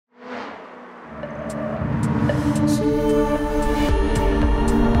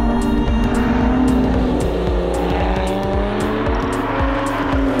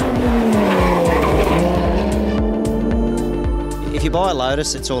buy a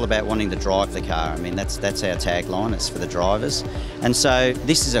Lotus, it's all about wanting to drive the car. I mean, that's our tagline, it's for the drivers. And so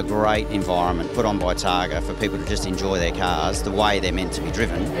this is a great environment put on by Targa for people to just enjoy their cars the way they're meant to be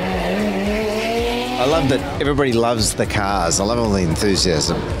driven. I love that everybody loves the cars. I love all the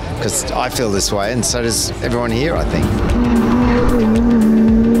enthusiasm, because I feel this way, and so does everyone here, I think.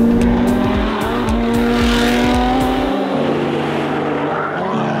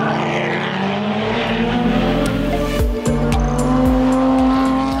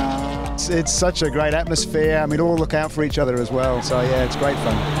 It's such a great atmosphere. I mean, all look out for each other as well. So yeah, it's great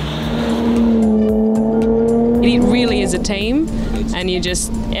fun. It really is a team, and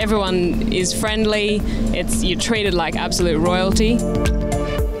everyone is friendly. You're treated like absolute royalty.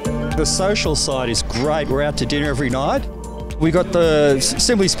 The social side is great. We're out to dinner every night. We got the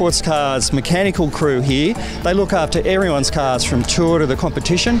Simply Sports Cars mechanical crew here. They look after everyone's cars from tour to the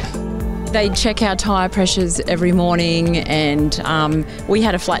competition. They check our tyre pressures every morning, and we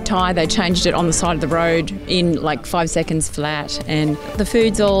had a flat tyre. They changed it on the side of the road in like 5 seconds flat, and the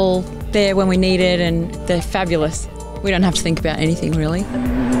food's all there when we need it, and they're fabulous. We don't have to think about anything really.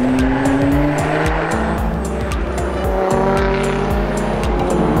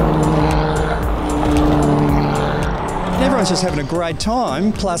 Everyone's just having a great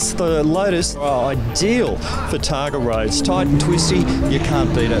time, plus the Lotus are ideal for Targa roads. Tight and twisty, you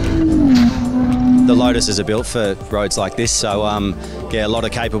can't beat it. The Lotuses are built for roads like this, so yeah, a lot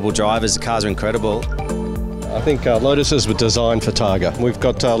of capable drivers. The cars are incredible. I think Lotuses were designed for Targa. We've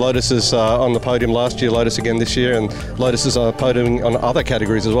got Lotuses on the podium last year, Lotus again this year, and Lotuses are podiuming on other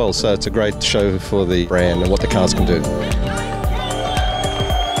categories as well, so it's a great show for the brand and what the cars can do.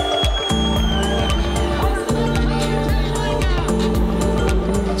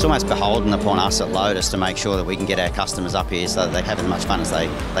 It's almost beholden upon us at Lotus to make sure that we can get our customers up here so that they have as much fun as they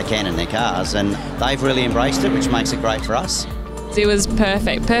can in their cars, and they've really embraced it, which makes it great for us. It was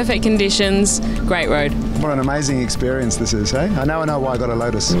perfect conditions, great road. What an amazing experience this is, hey? I now know why I got a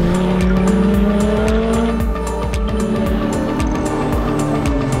Lotus.